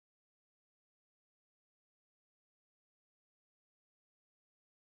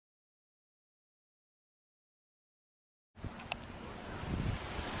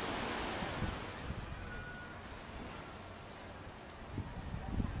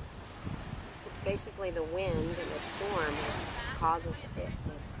Basically the wind and the storm causes it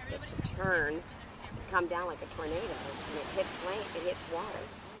to turn and come down like a tornado, and it hits land, it hits water.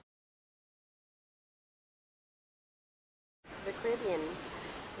 The Caribbean,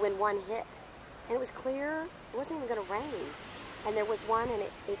 when one hit, and it was clear, it wasn't even going to rain, and there was one, and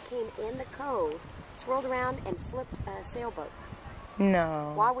it came in the cove, swirled around, and flipped a sailboat.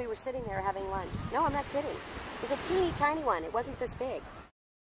 No. While we were sitting there having lunch. No, I'm not kidding. It was a teeny tiny one. It wasn't this big.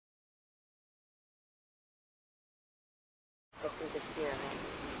 It's going to disappear, right?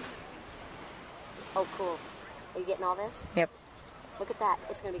 Oh, cool. Are you getting all this? Yep. Look at that.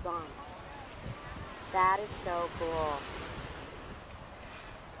 It's going to be gone. That is so cool.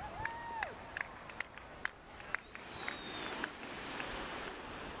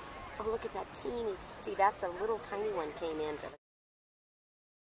 Oh, look at that teeny. See, that's the little tiny one came into the...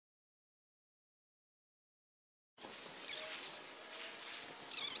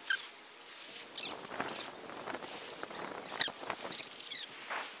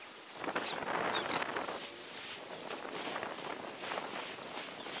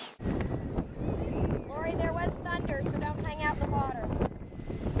 Lori, there was thunder, so don't hang out in the water.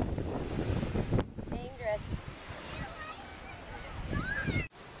 Dangerous.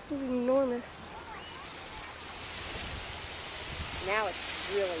 It's enormous. Now it's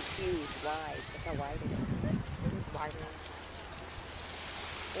really huge, wide. Look how wide it is. It is wider.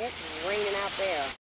 It's raining out there.